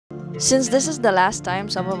Since this is the last time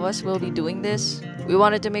some of us will be doing this, we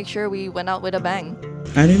wanted to make sure we went out with a bang.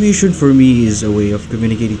 Animation for me is a way of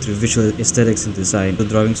communicating through visual aesthetics and design. The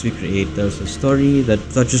drawings we create tells a story that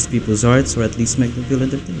touches people's hearts or at least make them feel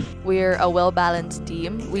entertained. We're a well-balanced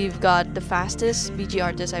team. We've got the fastest BG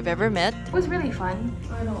artist I've ever met. It was really fun.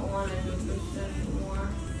 I don't want to do this anymore.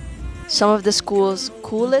 Some of the school's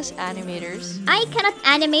coolest animators. I cannot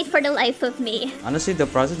animate for the life of me. Honestly, the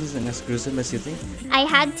process isn't as gruesome as you think. I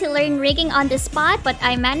had to learn rigging on the spot, but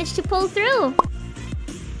I managed to pull through.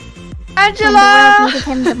 Angela! When the world needed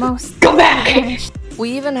him the most. Come back!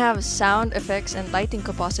 We even have sound effects and lighting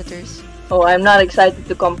compositors. Oh, I'm not excited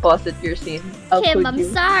to composite your scene. How Kim, could I'm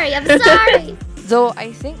you? sorry, I'm sorry. Though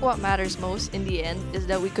I think what matters most in the end is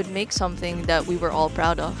that we could make something that we were all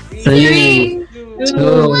proud of. 3, 2, 1.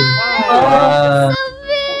 So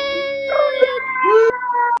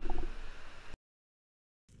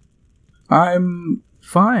I'm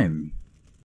fine.